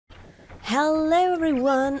Hello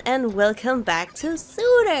everyone and welcome back to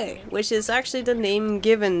ZOoTR, which is actually the name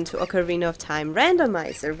given to Ocarina of Time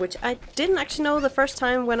Randomizer, which I didn't actually know the first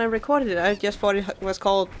time when I recorded it. I just thought it was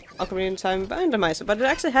called Ocarina of Time Randomizer, but it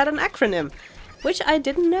actually had an acronym, which I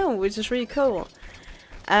didn't know, which is really cool.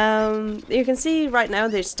 You can see right now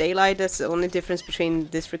there's daylight. That's the only difference between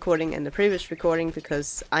this recording and the previous recording,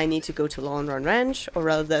 because I need to go to Long Run Ranch, or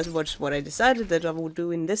rather that's what I decided that I would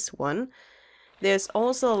do in this one. There's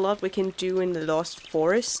also a lot we can do in the Lost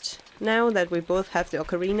Forest now that we both have the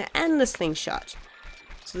ocarina and the slingshot.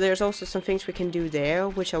 So there's also some things we can do there,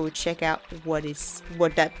 which I will check out what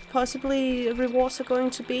that possibly rewards are going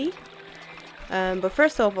to be. But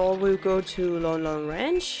first of all, we'll go to Long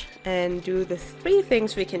Ranch and do the 3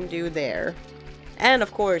 things we can do there. And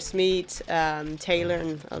of course meet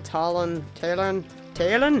Talon's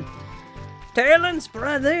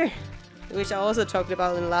brother! Which I also talked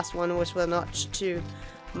about in the last one, which was not to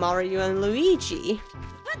Mario and Luigi.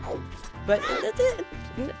 But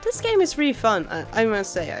this game is really fun, I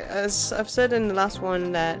must say. As I've said in the last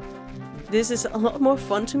one, that this is a lot more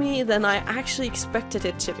fun to me than I actually expected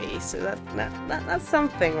it to be. So that's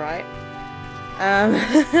something, right?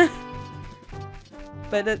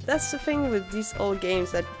 But that's the thing with these old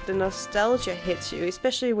games, that the nostalgia hits you,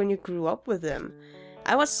 especially when you grew up with them.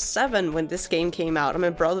 I was 7 when this game came out, and my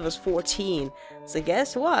brother was 14. So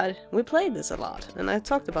guess what? We played this a lot, and I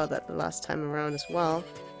talked about that the last time around as well.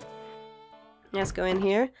 Let's go in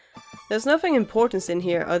here. There's nothing important in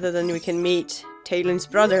here other than we can meet Talon's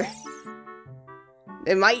brother.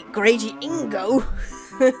 The Might Grady Ingo!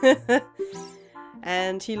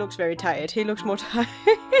 And he looks very tired. He looks more tired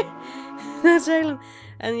than Talon.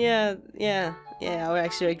 And yeah, I would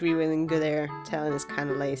actually agree with Ingo there. Talon is kind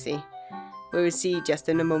of lazy. We will see just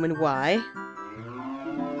in a moment why.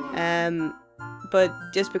 But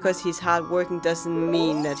just because he's hardworking doesn't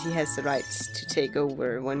mean that he has the rights to take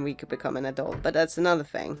over when we could become an adult, but that's another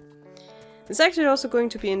thing. It's actually also going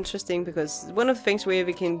to be interesting because one of the things we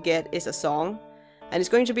can get is a song. And it's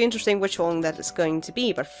going to be interesting which song that is going to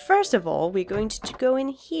be. But first of all, we're going to go in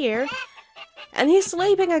here. And he's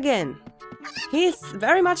sleeping again. He's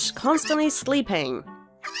very much constantly sleeping.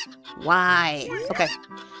 Why? Okay.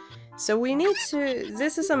 So we need to...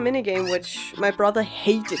 This is a minigame which my brother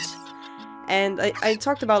hated. And I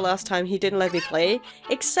talked about last time he didn't let me play.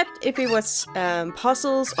 Except if it was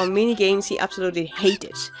puzzles or minigames he absolutely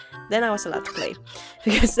hated. Then I was allowed to play.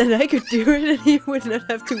 Because then I could do it and he would not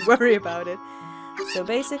have to worry about it. So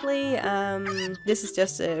basically, this is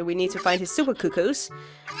just... we need to find his super cuckoos.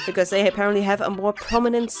 Because they apparently have a more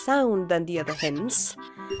prominent sound than the other hens.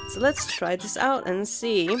 So let's try this out and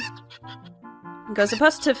see... Because the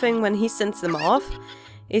positive thing when he sends them off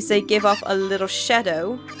is they give off a little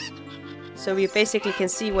shadow. So we basically can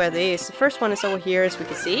see where they is. The first one is over here, as we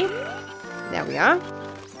can see. There we are.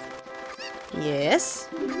 Yes.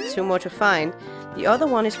 2 more to find. The other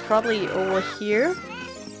one is probably over here.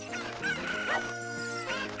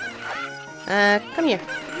 Come here.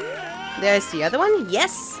 There's the other one.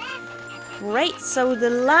 Yes! Great. So the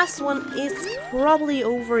last one is probably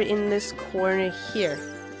over in this corner here.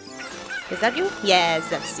 Is that you? Yes,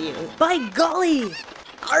 that's you. By golly!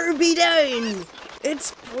 RB down!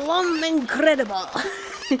 It's plumb incredible!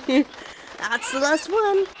 That's the last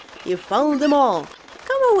one! You found them all!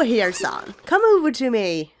 Come over here, son! Come over to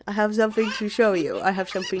me! I have something to show you. I have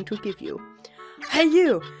something to give you. Hey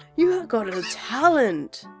you! You have got a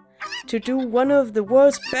talent! To do one of the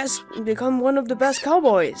world's best... Become one of the best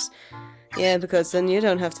cowboys! Yeah, because then you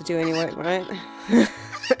don't have to do any work, right?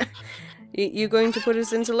 You're going to put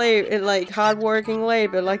us into labor, like hard-working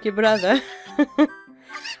labor, like your brother.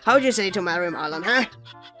 How'd you say to marry Marlon, huh?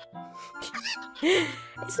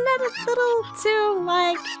 Isn't that a little too,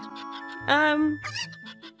 like,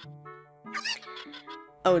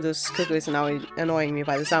 Oh, those cuckoos are now annoying me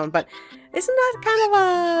by the sound, but isn't that kind of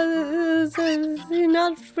a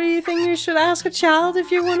not really thing you should ask a child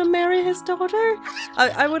if you want to marry his daughter?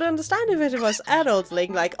 I would understand if it was adult,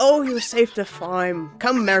 like, oh, you saved the farm,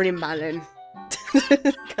 come marry Malin.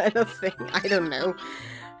 Kind of thing, I don't know.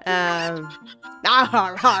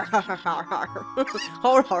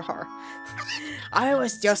 I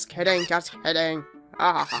was just kidding,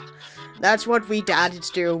 That's what we dads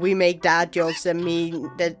do. We make dad jokes that mean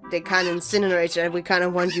that they kind of insinuate that we kind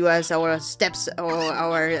of want you as our steps, or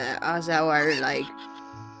our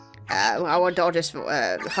daughter's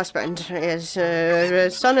husband, his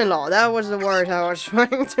son-in-law. That was the word I was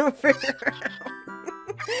trying to figure out.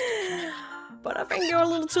 But I think you're a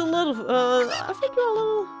little too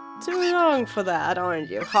young for that, aren't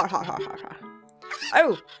you? Ha ha ha ha ha.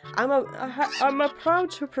 Oh, I'm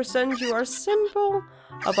proud to present you our symbol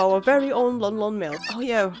of our very own Lon milk. Oh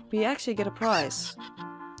yeah, we actually get a prize.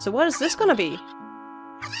 So what is this gonna be?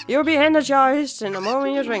 You'll be energized in the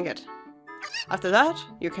moment you drink it. After that,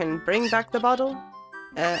 you can bring back the bottle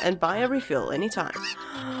and buy a refill anytime.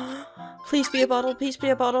 Please be a bottle, please be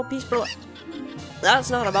a bottle, please be a... That's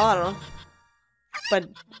not a bottle. But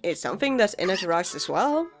it's something that's energized as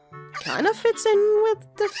well. Kind of fits in with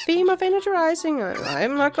the theme of energizing.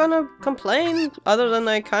 I'm not gonna complain, other than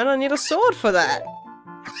I kind of need a sword for that.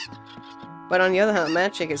 But on the other hand,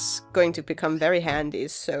 magic is going to become very handy,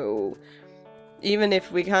 so... Even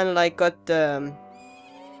if we kind of like got the...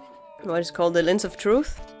 what is called the lens of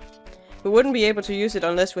truth, we wouldn't be able to use it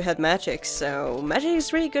unless we had magic, so magic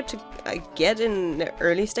is really good to get in the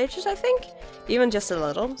early stages, I think. Even just a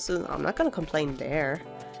little, so I'm not gonna complain there.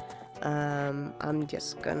 I'm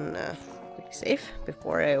just gonna quick save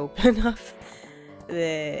before I open up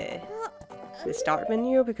the start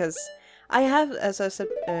menu, because I have, as I said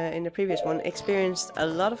in the previous one, experienced a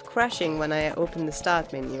lot of crashing when I open the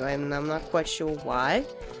start menu, and I'm not quite sure why.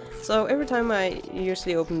 So every time I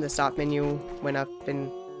usually open the start menu when I've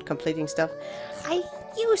been completing stuff, I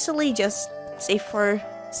usually just save for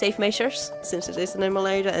safe measures, since it is an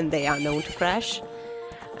emulator and they are known to crash.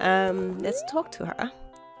 Let's talk to her.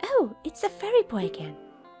 Oh, it's the fairy boy again.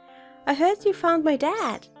 I heard you found my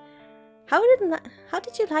dad. How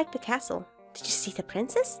did you like the castle? Did you see the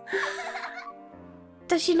princess?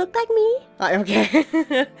 Does she look like me? Oh, okay.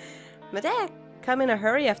 My dad, come in a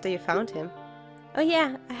hurry after you found him. Oh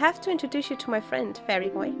yeah, I have to introduce you to my friend, fairy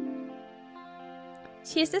boy.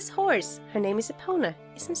 She is this horse. Her name is Epona.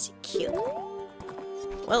 Isn't she cute?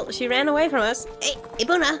 Well, she ran away from us. Hey,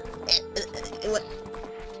 Epona! What?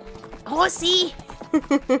 Horsey!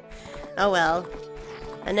 Oh well.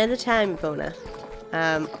 Another time, Epona.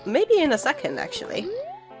 Maybe in a second, actually.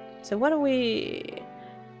 So what are we...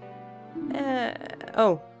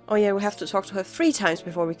 Oh yeah, we have to talk to her 3 times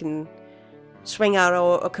before we can swing out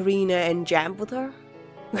our ocarina and jam with her.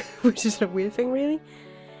 Which is a weird thing, really.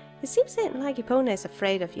 It seems like Epona is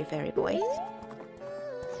afraid of you, fairy boy.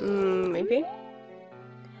 Maybe.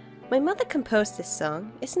 My mother composed this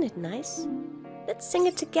song. Isn't it nice? Let's sing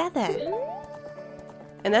it together.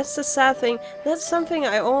 And that's the sad thing. That's something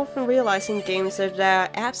I often realize in games, that there are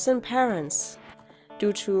absent parents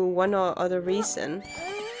due to one or other reason.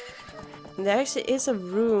 And there actually is a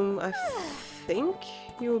room, I think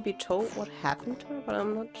you will be told what happened to her, but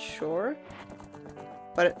I'm not sure.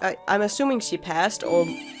 But I'm assuming she passed or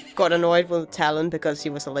got annoyed with Talon because he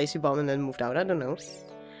was a lazy bum and then moved out, I don't know.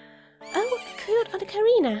 Oh, cute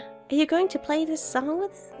ocarina. Are you going to play this song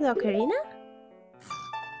with the ocarina?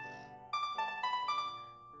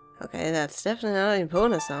 Okay, that's definitely not an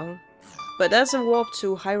Epona song. But that's a warp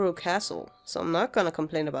to Hyrule Castle, so I'm not gonna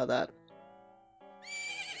complain about that.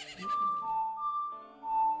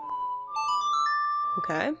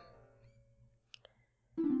 Okay.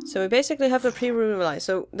 So we basically have a pre-realize.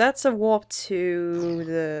 So that's a warp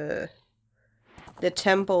to the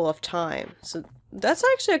Temple of Time. So that's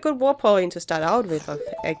actually a good warp point to start out with,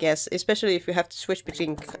 I guess, especially if you have to switch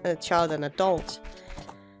between a child and adult.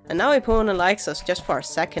 And now Epona likes us, just for a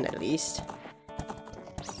second at least.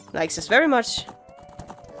 Likes us very much.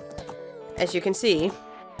 As you can see,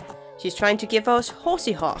 she's trying to give us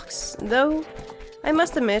horsey hawks. Though, I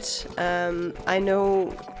must admit, I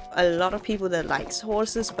know a lot of people that likes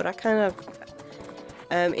horses, but I kind of...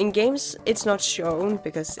 in games, it's not shown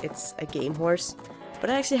because it's a game horse. But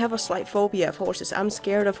I actually have a slight phobia of horses. I'm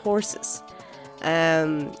scared of horses.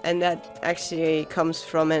 And that actually comes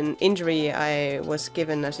from an injury I was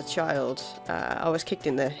given as a child. I was kicked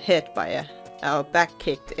in the head by back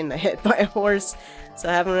kicked in the head by a horse. So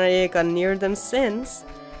I haven't really gone near them since.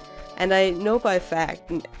 And I know by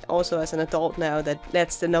fact, also as an adult now, that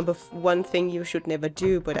that's the #1 thing you should never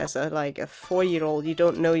do. But as a 4-year-old, you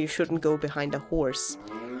don't know you shouldn't go behind a horse.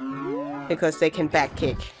 Because they can back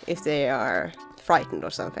kick if they are frightened or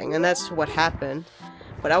something. And that's what happened.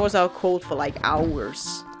 But I was out cold for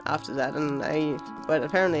hours after that, but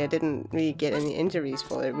apparently I didn't really get any injuries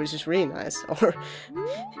for it, which is really nice. Or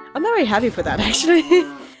I'm not very happy for that, actually.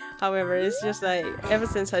 However, it's just ever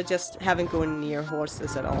since I just haven't gone near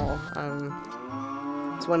horses at all.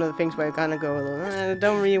 It's one of the things where I kind of go, I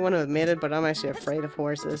don't really want to admit it, but I'm actually afraid of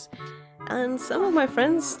horses. And some of my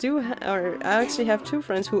friends do, or I actually have 2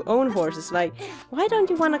 friends who own horses. Like, why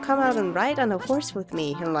don't you want to come out and ride on a horse with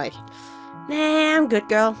me? And I'm like, nah, I'm good,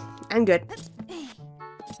 girl. I'm good.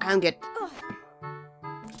 I'm good.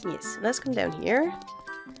 Yes, let's come down here.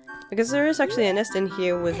 Because there is actually a nest in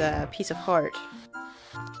here with a piece of heart.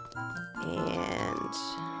 And...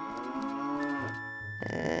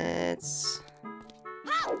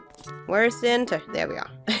 Where's the enter? There we are.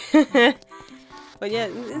 But yeah,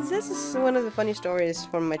 this is one of the funny stories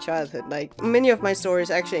from my childhood. Like, many of my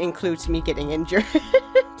stories actually includes me getting injured.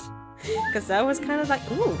 Because that was kind of like,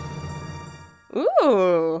 ooh.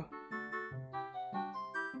 Ooh.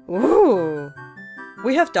 Ooh.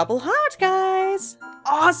 We have double heart, guys!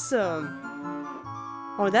 Awesome!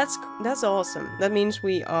 Oh, that's awesome. That means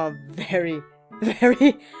we are very,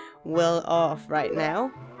 very well off right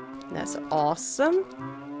now. That's awesome.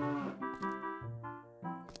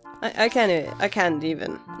 I can't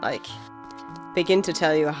even, like, begin to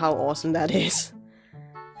tell you how awesome that is.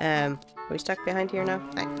 Are we stuck behind here now?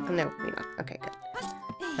 No, we're not. Okay, good.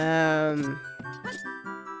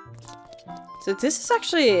 So this is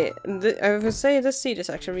actually, I would say this seat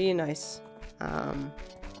is actually really nice.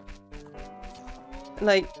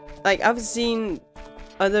 Like I've seen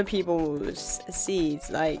other people's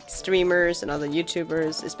seats, like streamers and other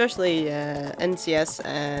YouTubers, especially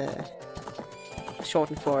NCS,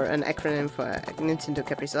 shortened for an acronym for Nintendo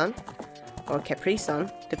Capri-Sun, or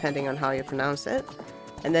Capri-Sun, depending on how you pronounce it,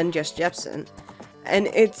 and then just Jepsen. And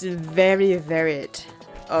it's very varied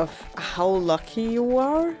of how lucky you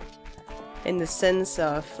are, in the sense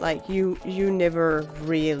of, like, you never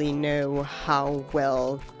really know how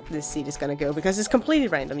well this seat is gonna go, because it's completely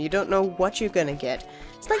random. You don't know what you're gonna get.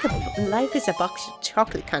 It's like a life is a box of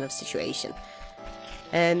chocolate kind of situation.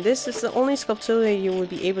 And this is the only sculpture you will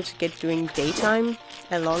be able to get during daytime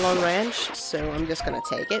at Long Long Ranch, so I'm just gonna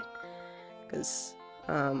take it. Because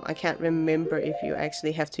I can't remember if you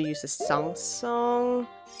actually have to use a song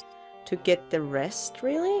to get the rest,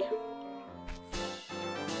 really?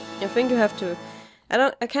 I think you have to...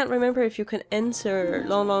 I can't remember if you can enter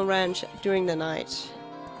Long Long Ranch during the night.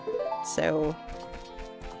 So...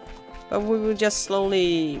 But we will just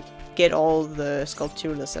slowly get all the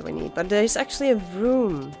sculptures that we need. But there's actually a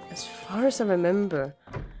room, as far as I remember.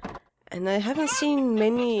 And I haven't seen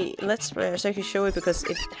many Let's Players actually show it, because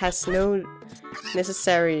it has no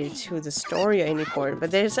necessary to the story or any point.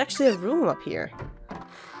 But there's actually a room up here.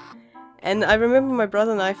 And I remember my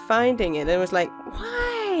brother and I finding it, and it was like,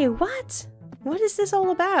 why? What? What is this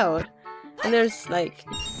all about? And there's like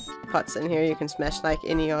pots in here you can smash like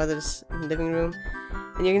any other's living room.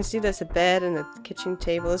 And you can see there's a bed and a kitchen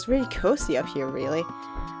table. It's really cozy up here, really.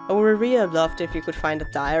 I would really have loved if you could find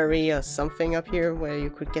a diary or something up here where you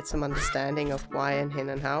could get some understanding of why and when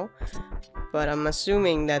and how. But I'm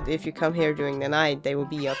assuming that if you come here during the night, they will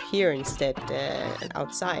be up here instead,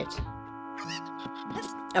 outside.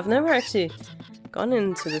 I've never actually gone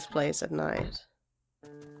into this place at night.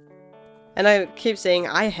 And I keep saying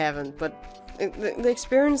I haven't, but the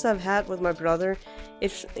experience I've had with my brother,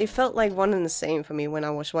 it felt like one and the same for me when I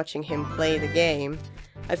was watching him play the game.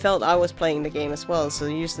 I felt I was playing the game as well, so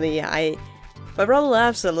usually my brother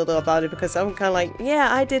laughs a little about it, because I'm kind of like,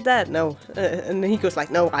 yeah, I did that, no. And he goes like,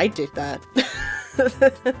 no, I did that.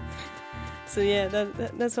 So yeah,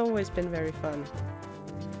 that's always been very fun.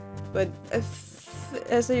 But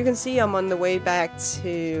as you can see, I'm on the way back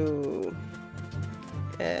to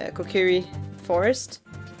Kokiri Forest.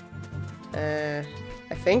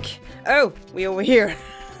 I think. Oh, we over here.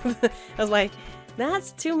 I was like,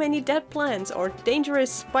 that's too many dead plants or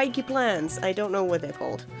dangerous spiky plants. I don't know what they're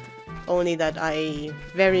called. Only that I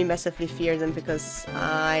very massively fear them because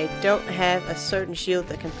I don't have a certain shield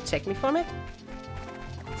that can protect me from it.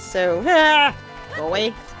 So, go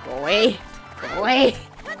away, go away, go away,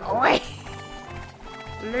 go away.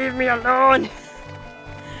 Leave me alone.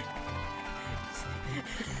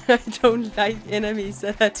 I don't like enemies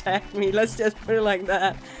that attack me, let's just put it like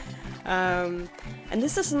that. And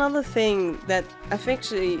this is another thing that I've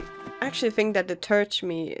actually think that deterred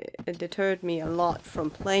me a lot from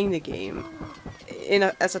playing the game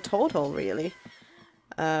as a total, really.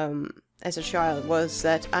 As a child, was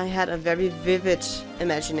that I had a very vivid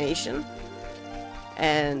imagination.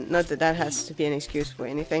 And not that that has to be an excuse for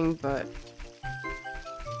anything, but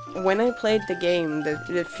when I played the game,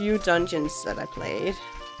 the few dungeons that I played,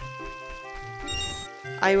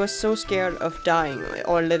 I was so scared of dying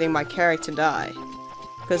or letting my character die.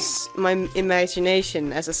 Because my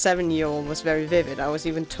imagination as a 7-year-old was very vivid. I was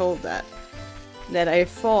even told that I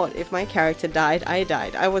thought if my character died, I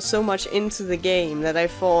died. I was so much into the game that I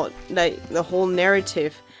thought that the whole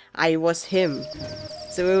narrative, I was him.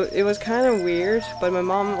 So it was kind of weird, but my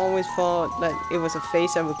mom always thought that it was a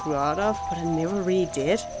phase I would grow out of, but I never really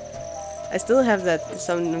did. I still have that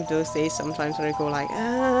some of those days sometimes when I go like,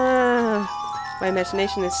 my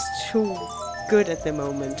imagination is too good at the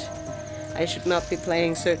moment. I should not be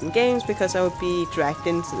playing certain games because I would be dragged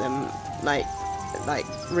into them, like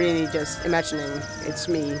really just imagining it's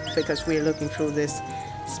me because we're looking through this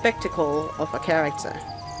spectacle of a character.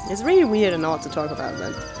 It's really weird and odd to talk about,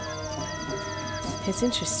 but it's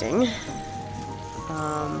interesting.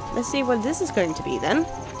 Let's see what this is going to be then.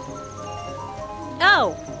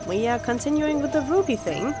 Oh! We are continuing with the rupee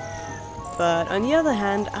thing. But on the other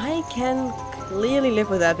hand, I can clearly live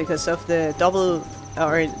with that because of the double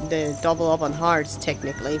up on hearts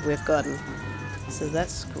technically we've gotten. So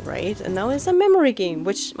that's great. And now it's a memory game,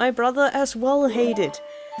 which my brother as well hated.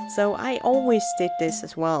 So I always did this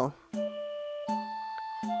as well.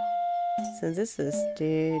 So this is...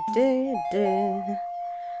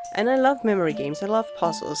 And I love memory games, I love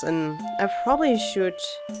puzzles, and I probably should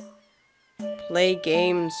play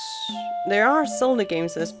games... There are Zelda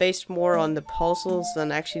games that's based more on the puzzles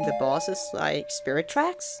than actually the bosses, like Spirit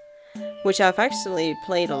Tracks, which I've actually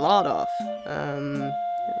played a lot of.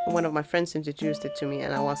 One of my friends introduced it to me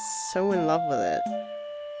and I was so in love with it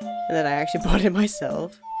that I actually bought it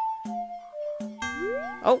myself.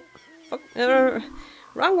 Oh, fuck,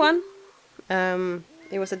 wrong one.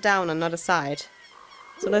 It was a down and not a side.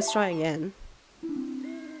 So let's try again.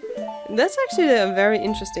 That's actually a very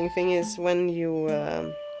interesting thing is when you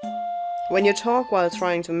talk while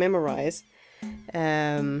trying to memorize,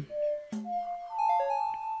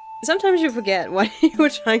 sometimes you forget what you were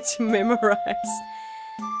trying to memorize.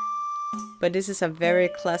 But this is a very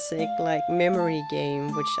classic like memory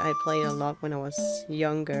game which I played a lot when I was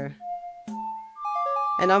younger.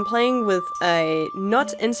 And I'm playing with a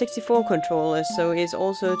not N64 controller, so it's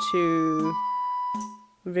also to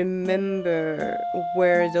remember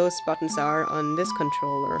where those buttons are on this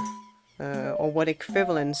controller, or what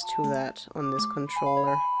equivalents to that on this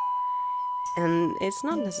controller. And it's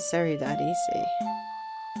not necessarily that easy,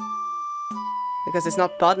 because it's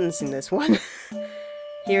not buttons in this one.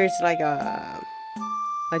 Here it's like a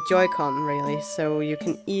Joy-Con really, so you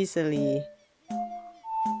can easily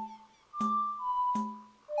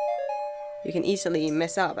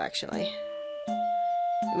mess up actually.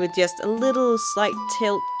 With just a little slight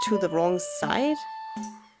tilt to the wrong side,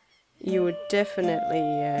 you would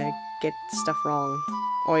definitely get stuff wrong.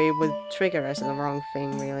 Or it would trigger as the wrong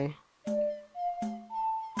thing, really.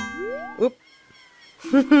 Oop!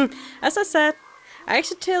 As I said, I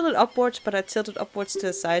actually tilted upwards, but I tilted upwards to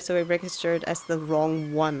the side so it registered as the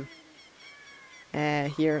wrong one.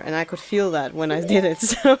 Here, and I could feel that when I did it,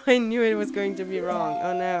 so I knew it was going to be wrong.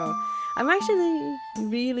 Oh no. I'm actually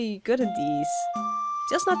really good at these.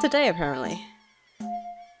 Just not today, apparently.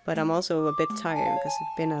 But I'm also a bit tired, because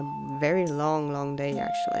it's been a very long day,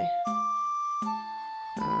 actually.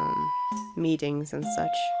 Meetings and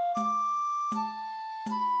such.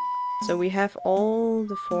 So we have all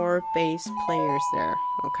the 4 base players there,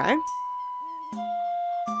 okay?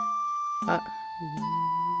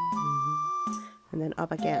 And then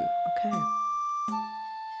up again, okay.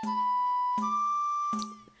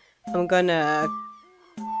 I'm gonna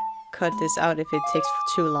cut this out if it takes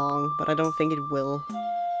too long, but I don't think it will.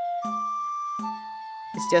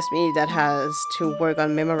 It's just me that has to work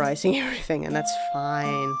on memorizing everything, and that's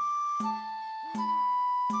fine.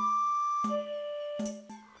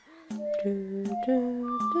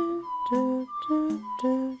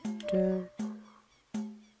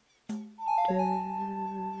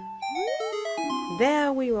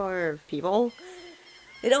 There we were, people.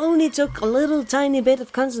 It only took a little tiny bit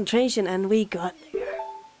of concentration and we got there.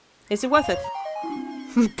 Is it worth it?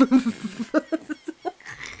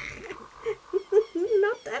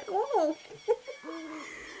 Not at all.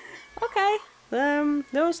 Okay.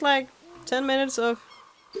 There was like 10 minutes of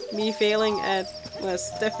me failing at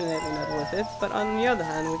was definitely not worth it. But on the other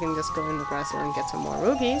hand, we can just go in the grass here and get some more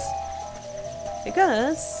rupees.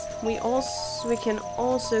 Because we can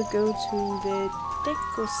also go to the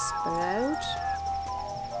Deco Sprout.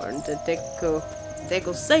 Or the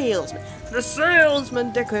Deco Salesman. The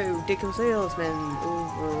Salesman Deco Salesman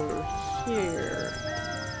over here.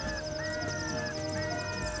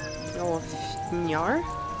 North Nyar.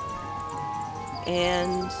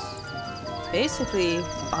 And basically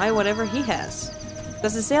buy whatever he has.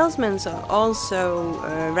 Because the salesmen are also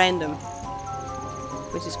random.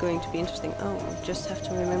 Which is going to be interesting. Oh, just have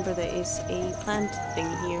to remember there is a plant thing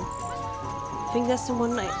here. I think that's the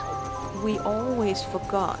one we always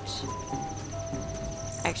forgot.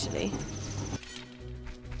 Actually.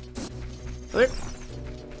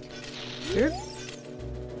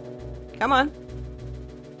 Come on.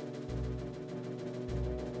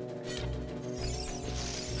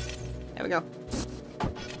 There we go.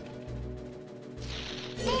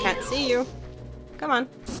 Can't see you. Come on.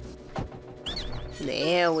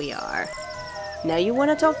 There we are. Now you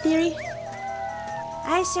wanna talk, dearie?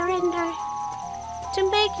 I surrender. To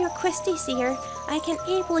make your quest easier, I can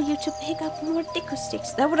enable you to pick up more deco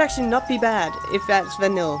sticks. That would actually not be bad if that's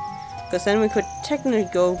vanilla. Because then we could technically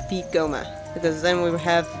go beat Goma. Because then we would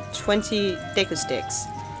have 20 deco sticks.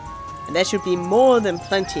 And that should be more than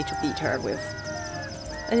plenty to beat her with.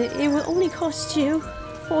 And it will only cost you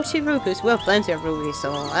 40 rupees. Well, plenty of rupees,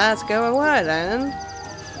 so let's go away then.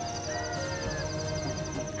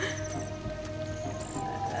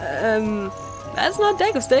 That's not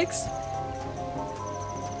deco sticks.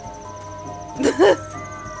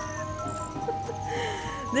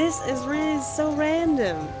 This is really so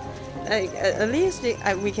random. Like, at least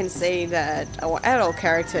we can say that our adult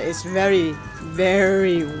character is very,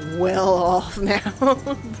 very well off now,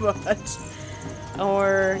 but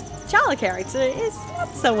our child character is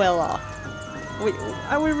not so well off.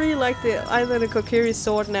 I would really like either the Kokiri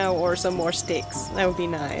sword now or some more sticks. That would be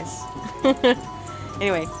nice.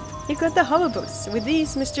 Anyway, you got the hover boots. With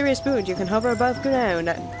these mysterious boots, you can hover above ground.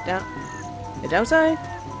 The downside?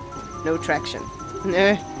 No traction.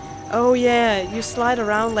 No. Oh yeah, you slide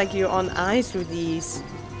around like you're on ice with these.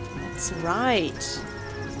 That's right.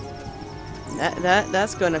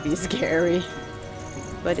 That's gonna be scary.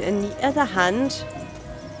 But on the other hand,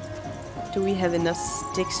 do we have enough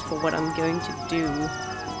sticks for what I'm going to do?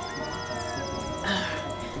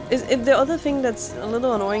 The other thing that's a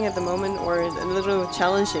little annoying at the moment, or a little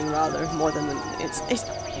challenging rather, more than it's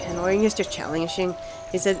not really annoying, it's just challenging,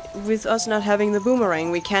 is that with us not having the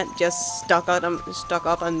boomerang, we can't just stock up on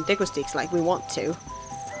deco sticks like we want to.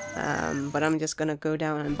 But I'm just gonna go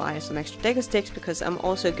down and buy some extra deco sticks because I'm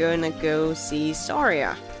also gonna go see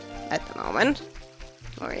Saria at the moment,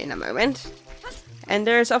 or in a moment. And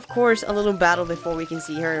there's of course a little battle before we can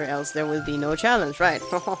see her, else there will be no challenge, right?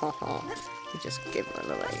 Just give her a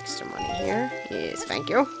little extra money here. Yes, thank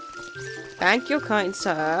you. Thank you, kind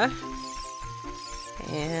sir.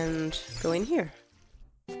 And go in here.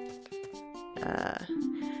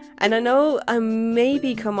 And I know I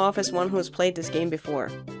maybe come off as one who's played this game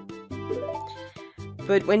before.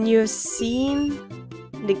 But when you've seen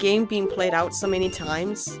the game being played out so many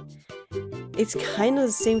times, it's kind of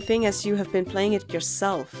the same thing as you have been playing it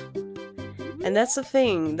yourself. And that's the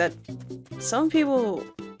thing that some people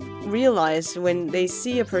realize when they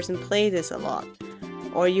see a person play this a lot,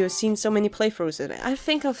 or you've seen so many playthroughs of it. I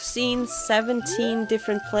think I've seen 17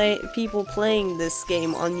 different people playing this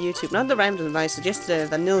game on YouTube, not the randomizer, just the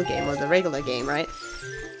vanilla game or the regular game, right?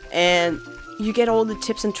 And you get all the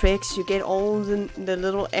tips and tricks, you get all the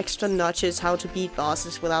little extra notches how to beat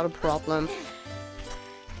bosses without a problem,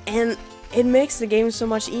 and it makes the game so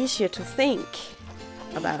much easier to think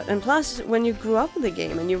about. And plus, when you grew up with the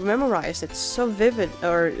game and you memorize it so vivid,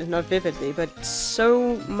 or not vividly, but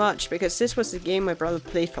so much, because this was the game my brother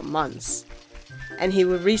played for months. And he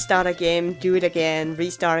would restart a game, do it again,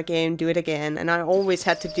 restart a game, do it again, and I always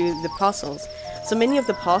had to do the puzzles. So many of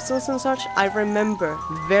the puzzles and such, I remember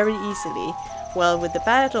very easily. Well, with the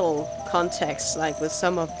battle context, like with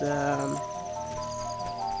some of the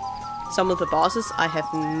bosses, I have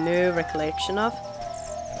no recollection of.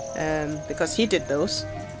 Because he did those.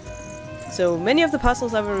 So many of the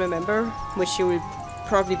puzzles I will remember, which you will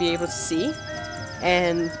probably be able to see.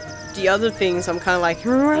 And the other things I'm kind of like,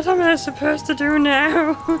 what am I supposed to do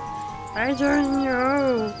now? I don't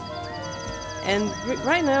know. And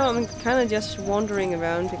right now I'm kind of just wandering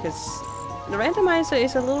around because the randomizer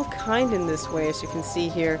is a little kind in this way, as you can see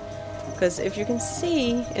here. Because if you can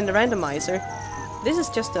see in the randomizer, this is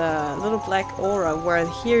just a little black aura, where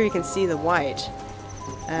here you can see the white.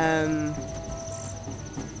 And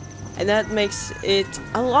that makes it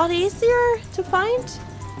a lot easier to find.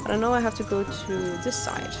 But I know I have to go to this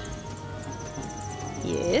side.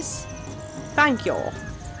 Yes. Thank you.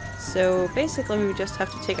 So basically we just have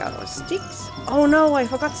to take out our sticks. Oh no, I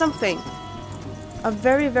forgot something. A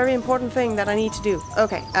very, very important thing that I need to do.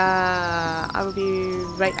 Okay, I will be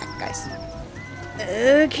right back, guys.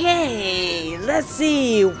 Okay, let's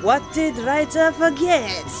see. What did Raita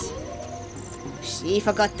forget? She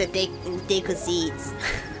forgot the deco seeds.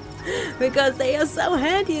 Because they are so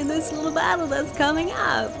handy in this little battle that's coming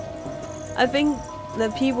up. I think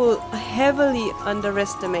that people heavily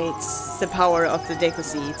underestimates the power of the deco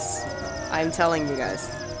seeds. I'm telling you guys.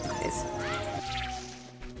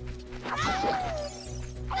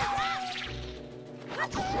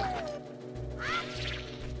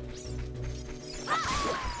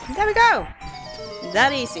 There we go!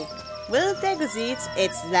 That easy. With deco seeds,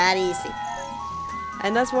 it's that easy.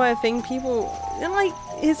 And that's why I think people, like,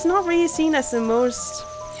 it's not really seen as the most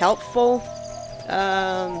helpful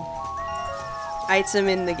item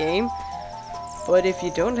in the game. But if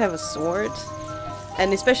you don't have a sword,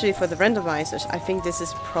 and especially for the randomizers, I think this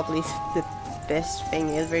is probably the best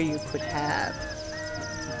thing ever you could have.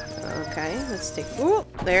 Okay, let's take... Ooh,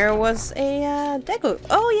 there was a deco...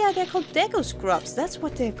 Oh yeah, they're called deco scrubs. That's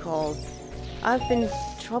what they're called. I've been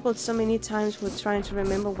troubled so many times with trying to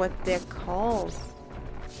remember what they're called.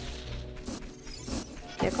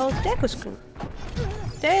 They're called deco scrubs.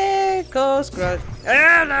 Deco scrubs.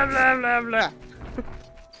 Blah, blah, blah, blah.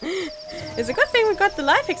 It's a good thing we got the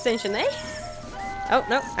life extension, eh? Oh,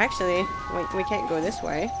 no, actually, wait, we can't go this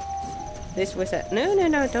way. This was a... No, no,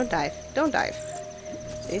 no, don't dive. Don't dive.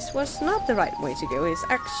 This was not the right way to go. It's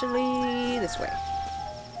actually this way.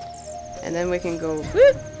 And then we can go...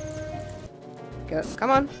 Whoop! Go,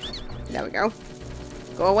 come on. There we go.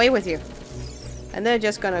 Go away with you. And they're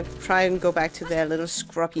just gonna try and go back to their little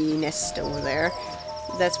scrubby nest over there.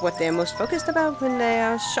 That's what they're most focused about when they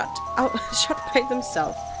are shot by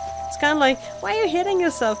themselves. It's kind of like, why are you hitting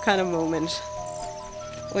yourself kind of moment.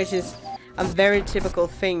 Which is a very typical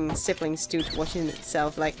thing siblings do to watching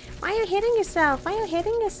itself. Like, why are you hitting yourself? Why are you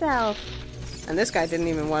hitting yourself? And this guy didn't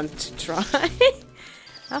even want to try.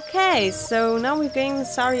 Okay, so now we're getting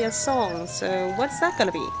Saria's song. So what's that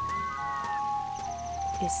gonna be?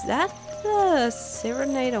 Is that the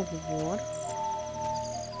Serenade Award?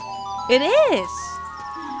 It is!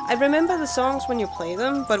 I remember the songs when you play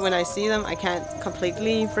them, but when I see them, I can't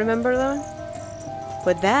completely remember them.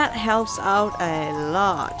 But that helps out a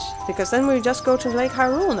lot, because then we just go to Lake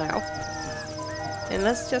Hyrule now. And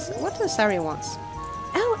let's just... What does Saria want?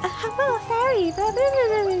 Oh, hello, a fairy! You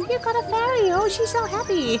got a fairy! Oh, she's so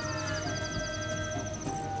happy!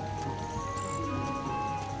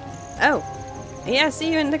 Oh. Yeah,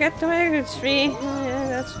 see you in the get-to-work tree. Yeah,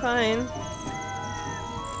 that's fine.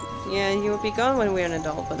 Yeah, you will be gone when we're an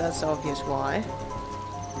adult, but that's obvious why.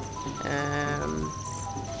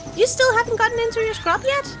 You still haven't gotten into your scrub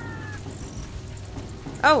yet?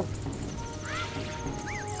 Oh.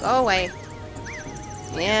 Go away.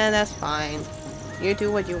 Yeah, that's fine. You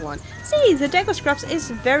do what you want. See, the deco scrubs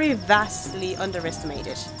is very vastly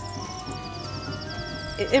underestimated.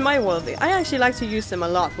 In my world, I actually like to use them a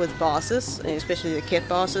lot with bosses, especially the kid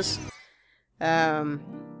bosses. From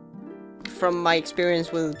my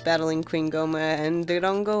experience with battling Queen Goma and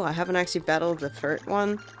Durango, I haven't actually battled the third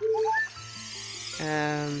one.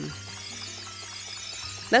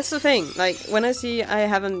 That's the thing, like, when I see I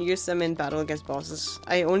haven't used them in battle against bosses,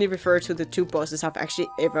 I only refer to the 2 bosses I've actually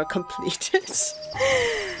ever completed.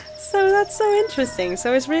 So that's so interesting.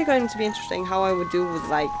 So it's really going to be interesting how I would do with,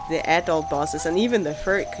 like, the adult bosses and even the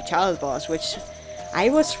third child boss, which I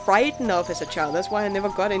was frightened of as a child. That's why I never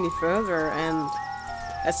got any further, and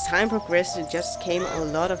as time progressed, it just came a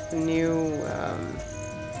lot of new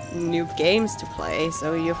games to play,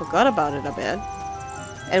 so you forgot about it a bit.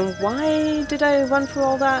 And why did I run through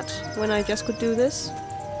all that when I just could do this?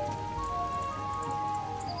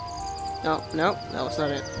 Oh, no, that was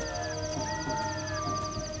not it.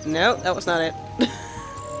 No, that was not it.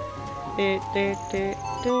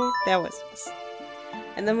 That was.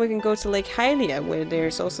 And then we can go to Lake Hylian, where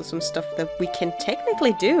there's also some stuff that we can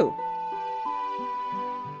technically do.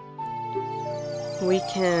 We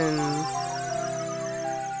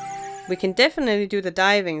can definitely do the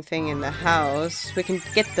diving thing in the house. We can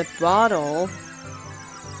get the bottle.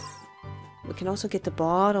 We can also get the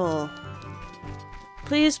bottle.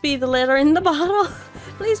 Please be the letter in the bottle.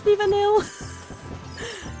 Please be vanilla.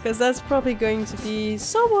 Because that's probably going to be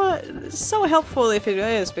so helpful if it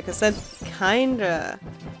is, because that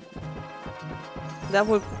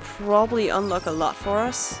would probably unlock a lot for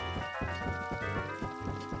us.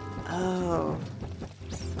 Oh.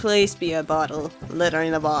 Please be a bottle. Letter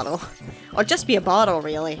in a bottle. Or just be a bottle,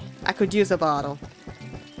 really. I could use a bottle.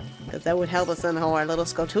 Because that would help us in our little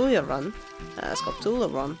Sculptula run.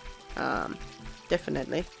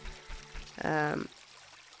 Definitely.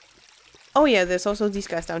 Oh yeah, there's also these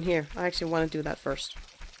guys down here. I actually want to do that first.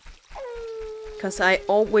 Because I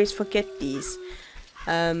always forget these.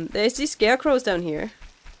 There's these scarecrows down here.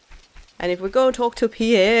 And if we go talk to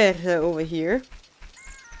Pierre over here.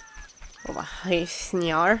 Over here.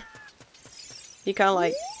 He kind of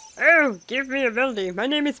like, oh, give me ability. My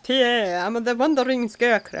name is Pierre. I'm the wandering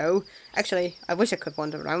scarecrow. Actually, I wish I could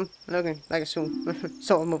wander around. Looking like a sort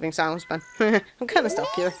of moving sounds, but I'm kind of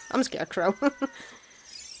stuck here. I'm a scarecrow.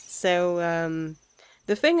 So,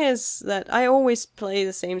 the thing is that I always play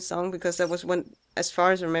the same song because that was when, as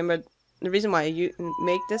far as I remember, the reason why I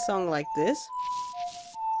make this song like this.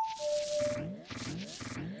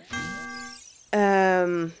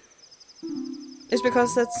 Is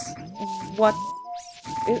because that's what...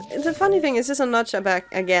 The funny thing is, this is a notch back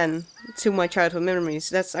again to my childhood memories.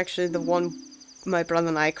 That's actually the one my brother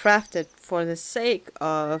and I crafted for the sake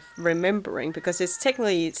of remembering, because it's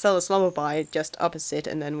technically Zelda's Lullaby, just opposite,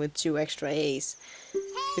 and then with 2 extra A's.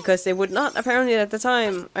 Because they would not, apparently at the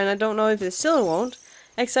time, and I don't know if they still won't,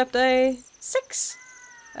 accept a 6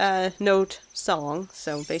 note song.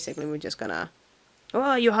 So basically we're just gonna...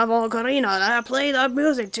 Oh, you have Ocarina, play that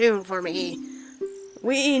music tune for me.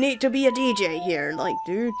 We need to be a DJ here, like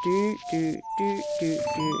do do do do do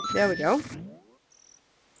do. There we go.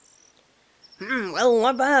 Well,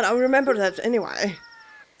 not bad. I'll remember that anyway.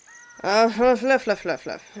 Fluff.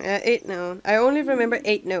 8 notes. I only remember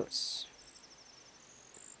 8 notes.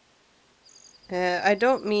 I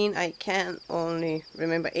don't mean I can only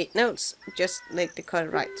remember 8 notes. Just like the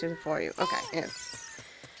cut right to for you. Okay, yeah.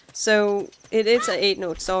 So it is an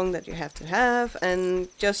 8-note song that you have to have, and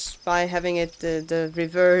just by having it the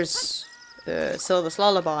reverse Zelda's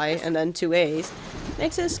Lullaby and then 2 A's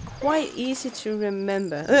makes this quite easy to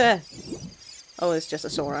remember. Oh, it's just a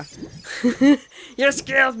Sora. You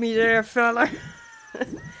scared me there, fella.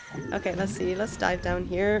 Okay, let's see. Let's dive down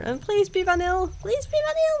here, and please be vanilla. Please be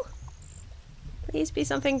vanilla. Please be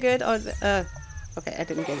something good. Or okay, I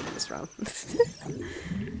didn't get it this round.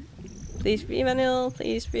 Please be vanilla,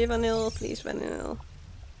 please be vanilla, please vanilla.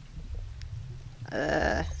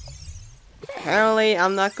 Apparently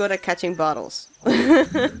I'm not good at catching bottles.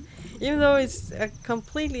 Even though it's a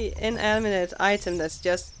completely inanimate item that's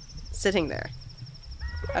just sitting there.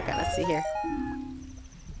 Okay, let's see here.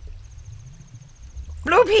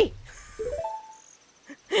 Bloopy!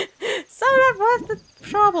 So that was the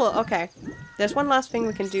trouble. Okay, there's one last thing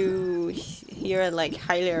we can do here at like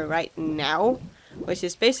Hylian right now. Which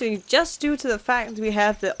is basically just due to the fact we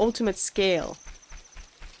have the ultimate scale.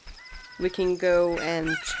 We can go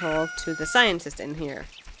and talk to the scientist in here.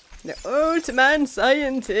 The ultimate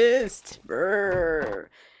scientist! Brrr.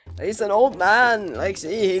 He's an old man! Like,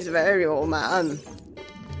 see, he's a very old man.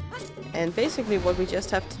 And basically what we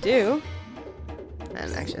just have to do...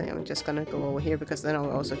 And actually I'm just gonna go over here because then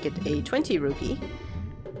I'll also get a 20 rupee.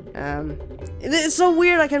 It's so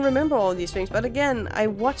weird I can remember all these things, but again, I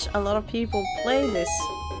watch a lot of people play this.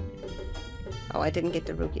 Oh, I didn't get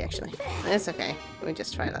the rupee actually. It's okay. Let me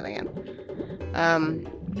just try that again.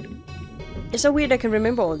 It's so weird I can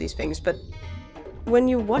remember all these things, but when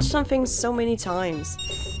you watch something so many times,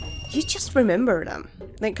 you just remember them.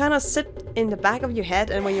 They kind of sit in the back of your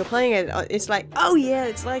head, and when you're playing it, it's like, oh yeah,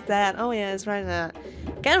 it's like that. Oh yeah, it's right that.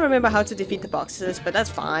 Can't remember how to defeat the boxes, but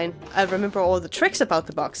that's fine. I remember all the tricks about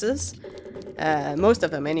the boxes. Most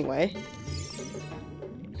of them anyway.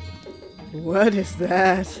 What is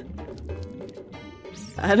that?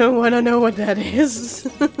 I don't want to know what that is.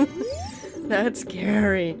 That's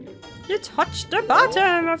scary. You touched the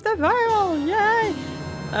bottom of the vial! Yay!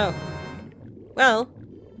 Oh.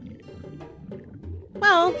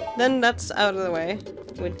 Well, then that's out of the way.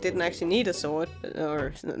 We didn't actually need a sword,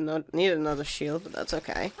 or not need another shield, but that's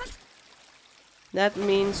okay. That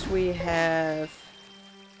means we have...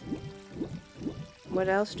 What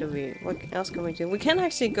else can we do? We can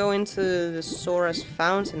actually go into the Sora's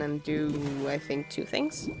Fountain and do, I think, 2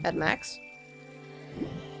 things at max.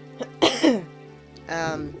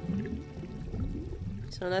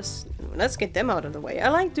 So let's get them out of the way. I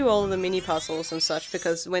like do all of the mini puzzles and such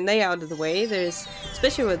because when they are out of the way, there's,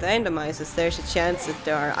 especially with randomizers, there's a chance that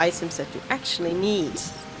there are items that you actually need.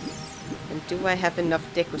 And do I have enough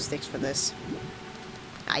deco sticks for this?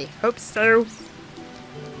 I hope so.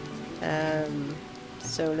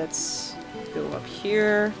 So let's go up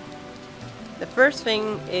here. The first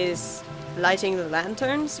thing is lighting the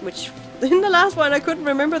lanterns, which in the last one I couldn't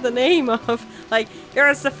remember the name of. Like,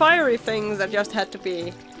 there's the fiery things that just had to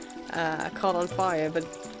be caught on fire, but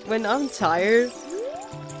when I'm tired,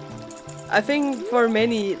 I think for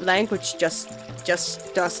many language just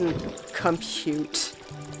doesn't compute.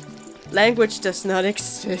 Language does not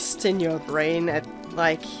exist in your brain at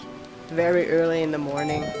like very early in the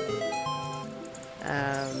morning.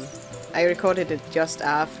 I recorded it just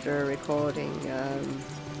after recording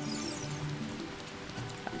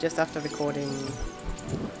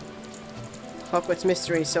Hogwarts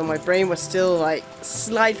Mystery, so my brain was still like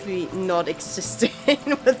slightly not existing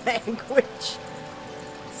with language.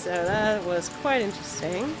 So that was quite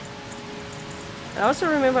interesting. I also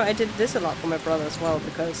remember I did this a lot for my brother as well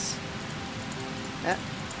because... there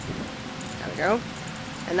we go.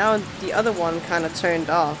 And now the other one kind of turned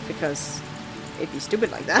off because it'd be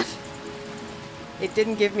stupid like that. It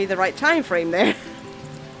didn't give me the right time frame there.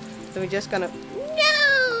 So we're just gonna...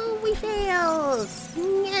 No! We failed!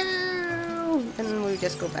 No! And we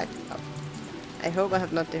just go back up. I hope I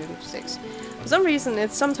have not done 6. For some reason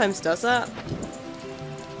it sometimes does that.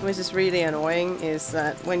 which is really annoying, is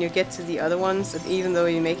that when you get to the other ones, that even though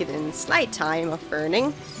you make it in slight time of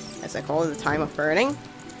burning, as I call it, the time of burning,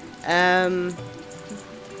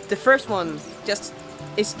 the first one just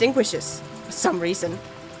extinguishes for some reason,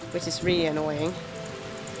 which is really annoying.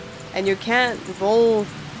 And you can't roll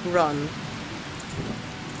run.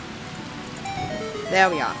 There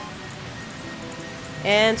we are.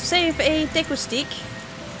 And to save a deco stick.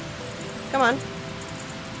 Come on.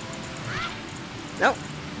 No.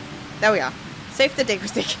 There we are. Save the deco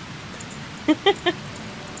stick.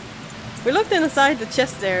 We looked inside the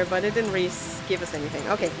chest there, but it didn't really give us anything.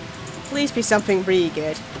 Okay. Please be something really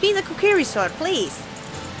good. Be the Kokiri sword, please.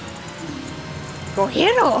 Go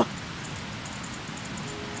hero.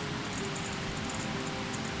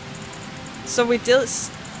 So we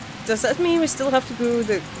does that mean we still have to do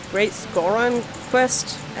the Great Goron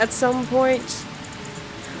quest at some point?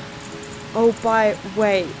 Oh,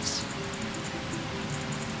 wait.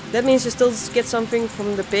 That means you still get something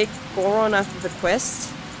from the big Goron after the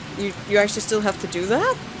quest? You actually still have to do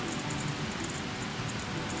that?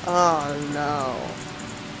 Oh no.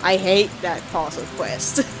 I hate that puzzle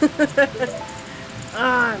quest.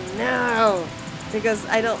 Oh no! Because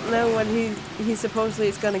I don't know what he supposedly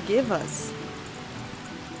is gonna give us.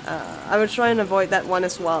 I will try and avoid that one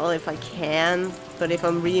as well if I can, but if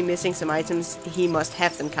I'm really missing some items, he must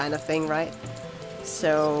have them kind of thing, right?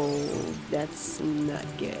 So that's not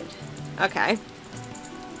good. Okay.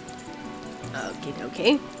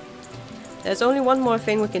 Okay. There's only one more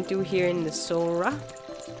thing we can do here in the Sora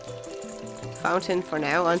fountain for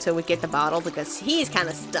now, until we get the bottle, because he's kind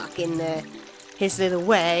of stuck in his little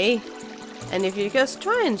way. And if you just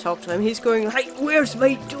try and talk to him, he's going like, "Where's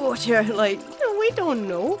my daughter?" Like, no, we don't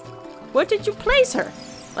know. Where did you place her?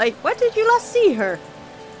 Like, where did you last see her?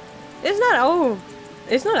 It's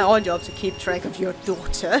not our job to keep track of your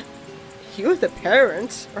daughter. You're the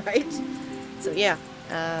parent, right? So yeah.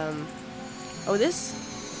 Oh, this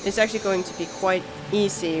is actually going to be quite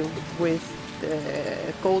easy with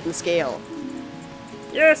the golden scale.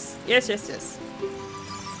 Yes.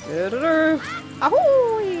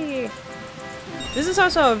 Ahoy! This is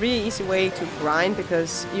also a really easy way to grind,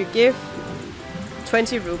 because you give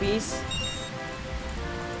 20 rubies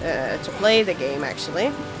to play the game,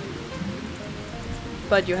 actually.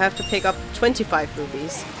 But you have to pick up 25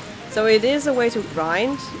 rubies. So it is a way to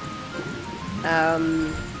grind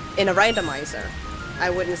in a randomizer. I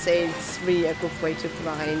wouldn't say it's really a good way to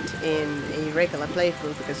grind in a regular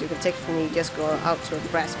playthrough, because you can technically just go out to a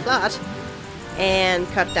grass plot and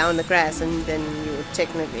cut down the grass, and then you would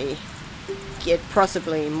technically get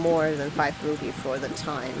possibly more than 5 ruby for the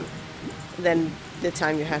time. Then the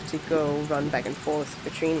time you have to go run back and forth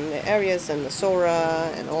between the areas and the Sora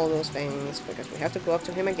and all those things, because we have to go up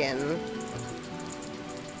to him again.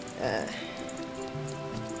 We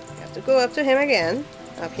have to go up to him again,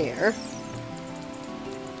 up here.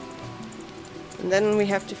 And then we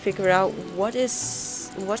have to figure out what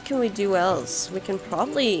can we do else. We can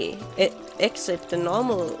probably exit the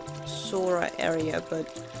normal Sora area, but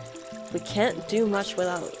we can't do much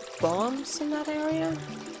without bombs in that area.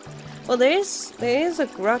 Well, there is a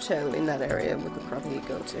grotto in that area we could probably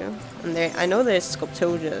go to. And I know there's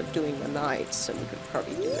Sculptoria doing the night, so we could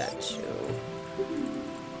probably do that too.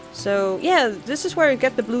 So yeah, this is where you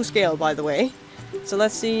get the blue scale, by the way. So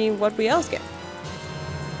let's see what we else get.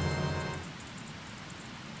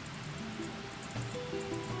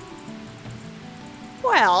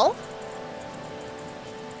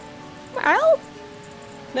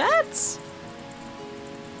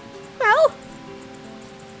 Well,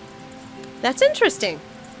 that's interesting.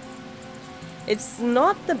 It's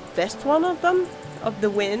not the best one of them, of the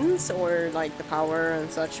winds or like the power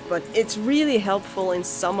and such, but it's really helpful in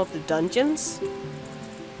some of the dungeons.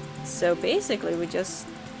 So basically we just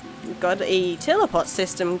got a teleport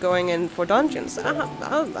system going in for dungeons.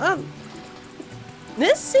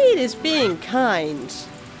 This seed is being kind,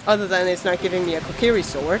 other than it's not giving me a Kokiri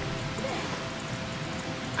sword.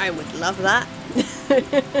 I would love that.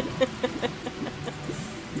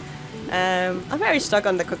 I'm very stuck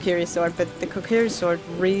on the Kokiri sword, but the Kokiri sword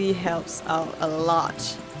really helps out a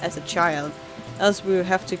lot as a child. Else we would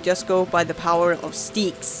have to just go by the power of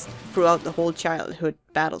Steaks throughout the whole childhood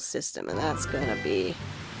battle system, and that's gonna be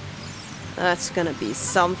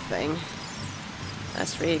something.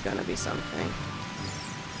 That's really gonna be something.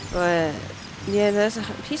 But yeah, there's a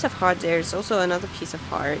piece of heart there. There's also another piece of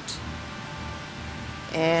heart.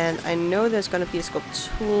 And I know there's gonna be a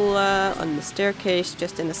Sculptura on the staircase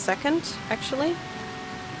just in a second, actually.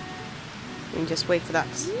 We can just wait for that.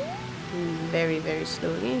 Very, very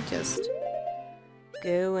slowly. Just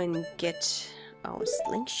go and get our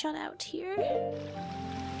slingshot out here.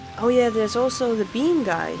 Oh yeah, there's also the bean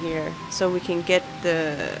guy here, so we can get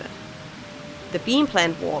the bean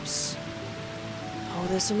plant warps. Oh,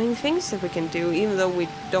 there's so many things that we can do, even though we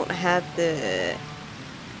don't have the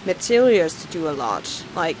materials to do a lot.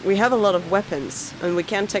 Like, we have a lot of weapons, and we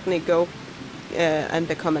can technically go and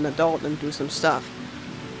become an adult and do some stuff.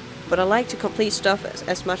 But I like to complete stuff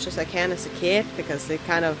as much as I can as a kid, because it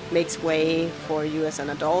kind of makes way for you as an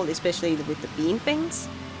adult, especially with the bean things.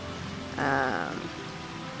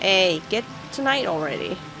 Hey, get to night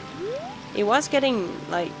already. It was getting,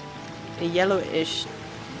 like, a yellowish,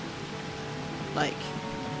 like...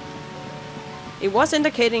 It was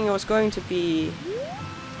indicating it was going to be...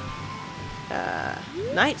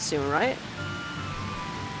 night soon, right?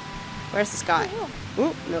 Where's the sky?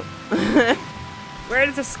 Ooh, no. Where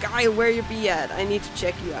is the sky? Where you be at? I need to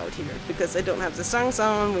check you out here, because I don't have the songs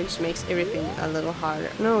on, which makes everything a little harder.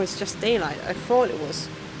 No, it's just daylight. I thought it was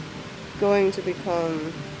going to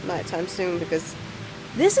become nighttime soon, because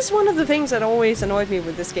this is one of the things that always annoyed me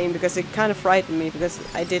with this game, because it kind of frightened me, because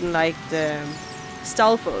I didn't like the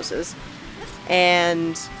Stalfoses.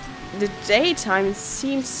 And the daytime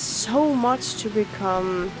seems so much to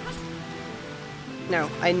become... No,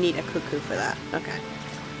 I need a cuckoo for that. Okay.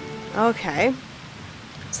 Okay.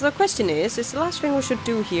 So the question is the last thing we should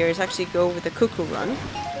do here is actually go with the cuckoo run.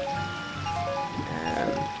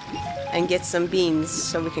 And get some beans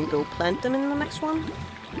so we can go plant them in the next one.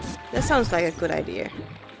 That sounds like a good idea.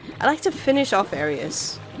 I like to finish off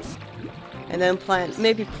areas. And then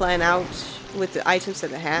maybe plan out with the items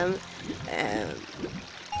that I have,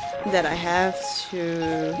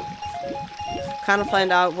 to kind of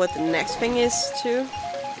plan out what the next thing is too.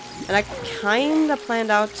 And I kind of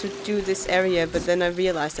planned out to do this area, but then I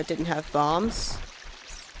realized I didn't have bombs.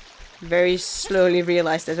 Very slowly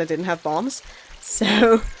realized that I didn't have bombs.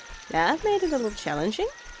 So that made it a little challenging.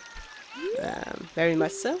 Very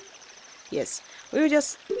much so. Yes. We were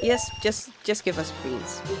just give us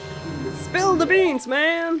beans. Spill the beans,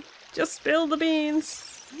 man! Just spill the beans.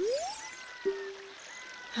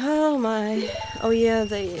 Oh my. Oh yeah,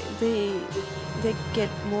 they get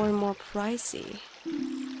more and more pricey.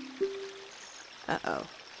 Uh-oh.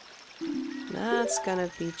 That's gonna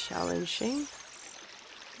be challenging.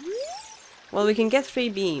 Well, we can get 3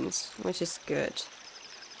 beans, which is good.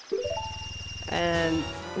 And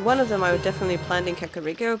one of them I would definitely plant in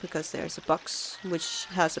Kakariko, because there's a box which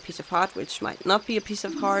has a piece of heart, which might not be a piece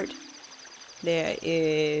of heart. There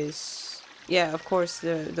is... yeah, of course,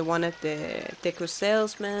 the one at the Deco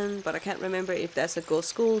Salesman, but I can't remember if that's a Gold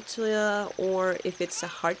Sculpture or if it's a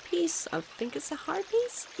heart piece. I think it's a heart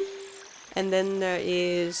piece. And then there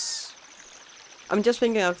is... I'm just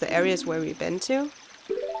thinking of the areas where we've been to.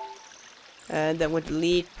 That would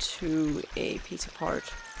lead to a piece of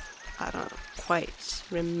heart. I don't quite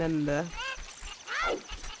remember.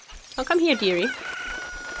 Oh, come here, dearie.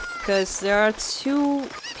 Because there are 2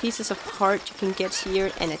 pieces of heart you can get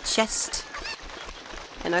here and a chest.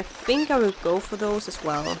 And I think I will go for those as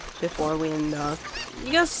well before we end off.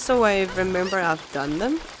 Just so I remember I've done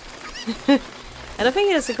them. And I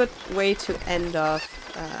think it's a good way to end off,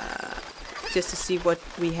 just to see what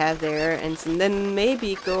we have there, and then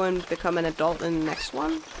maybe go and become an adult in the next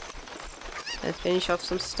one. And finish off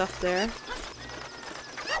some stuff there.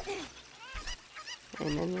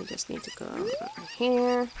 And then we just need to go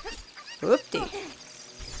here. Whoopty.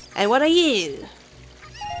 And what are you?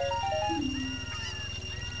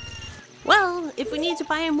 Well, if we need to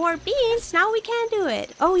buy more beans, now we can do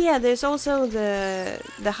it. Oh yeah, there's also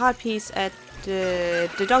the heart piece at the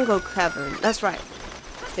Dongo Cavern. That's right.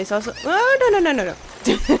 There's also... oh, no.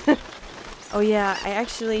 Oh yeah, I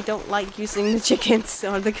actually don't like using the chickens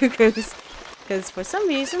or the cuckoos. Because for some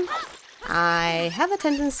reason, I have a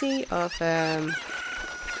tendency of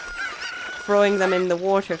throwing them in the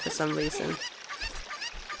water for some reason.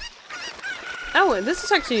 Oh, this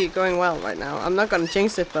is actually going well right now. I'm not gonna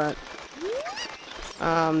jinx it, but...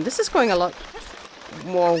 this is going a lot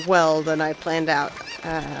more well than I planned out,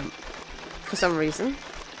 for some reason.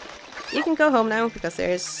 You can go home now, because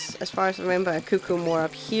there's, as far as I remember, a cuckoo more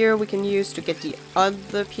up here we can use to get the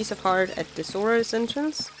other piece of heart at the Sora's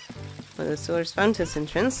entrance. Or the Sora's Fountain's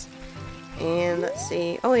entrance. And let's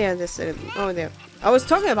see, oh yeah, this, oh there. I was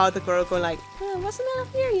talking about the girl going like, oh, wasn't it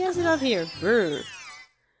up here? Yes, it's up here. Brr.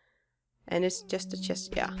 And it's just a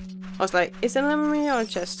chest, yeah. I was like, is it a memory or a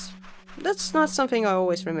chest? That's not something I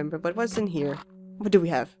always remember, but what's in here? What do we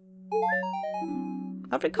have?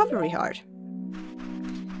 A recovery heart.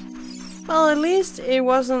 Well, at least it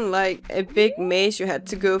wasn't like a big maze you had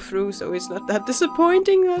to go through, so it's not that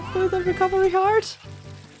disappointing for the recovery heart.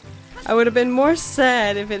 I would have been more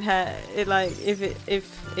sad if it had if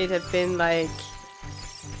it had been like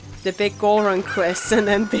the big Goron quests and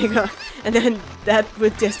then bigger, and then that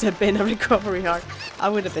would just have been a recovery arc. I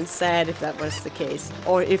would have been sad if that was the case,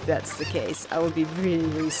 or if that's the case. I would be really,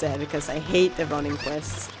 really sad because I hate the running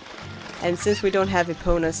quests. And since we don't have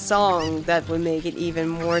Epona's song, that will make it even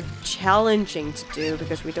more challenging to do,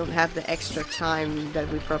 because we don't have the extra time that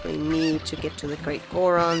we probably need to get to the Great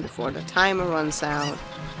Goron before the timer runs out.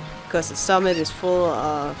 Because the summit is full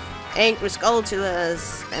of angry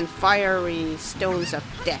Skulltulas and fiery stones of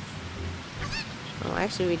death. Oh,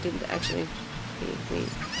 actually we didn't we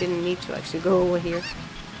didn't need to actually go over here.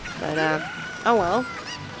 But oh well.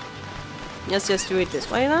 Let's just do it this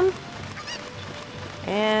way then.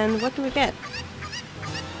 And what do we get?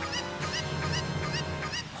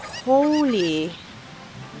 Holy!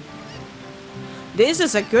 This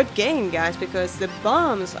is a good game, guys, because the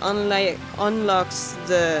bombs unlocks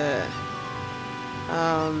the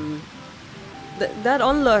that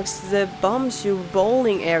unlocks the bombs-you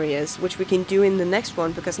bowling areas, which we can do in the next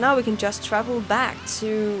one, because now we can just travel back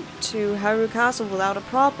to Hyrule Castle without a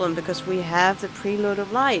problem, because we have the preload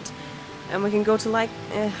of light. And we can go to like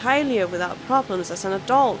Hylian without problems as an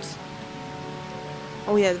adult.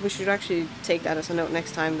 Oh yeah, we should actually take that as a note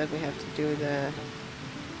next time, that we have to do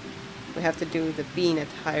the bean at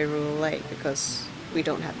Hyrule Lake, because we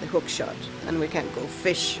don't have the hook shot and we can't go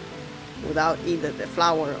fish without either the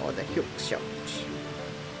flower or the hook shot.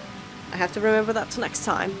 I have to remember that to next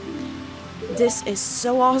time. This is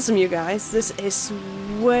so awesome, you guys. This is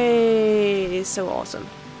way so awesome.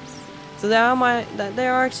 So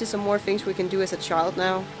there are actually some more things we can do as a child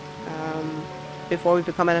now, before we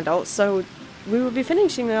become an adult. So we will be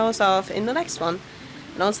finishing those off in the next one.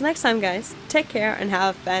 And until next time, guys, take care and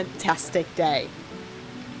have a fantastic day.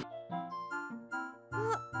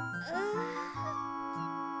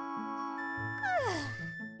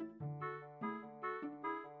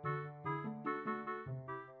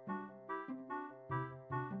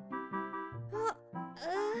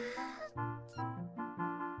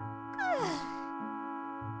 Uh,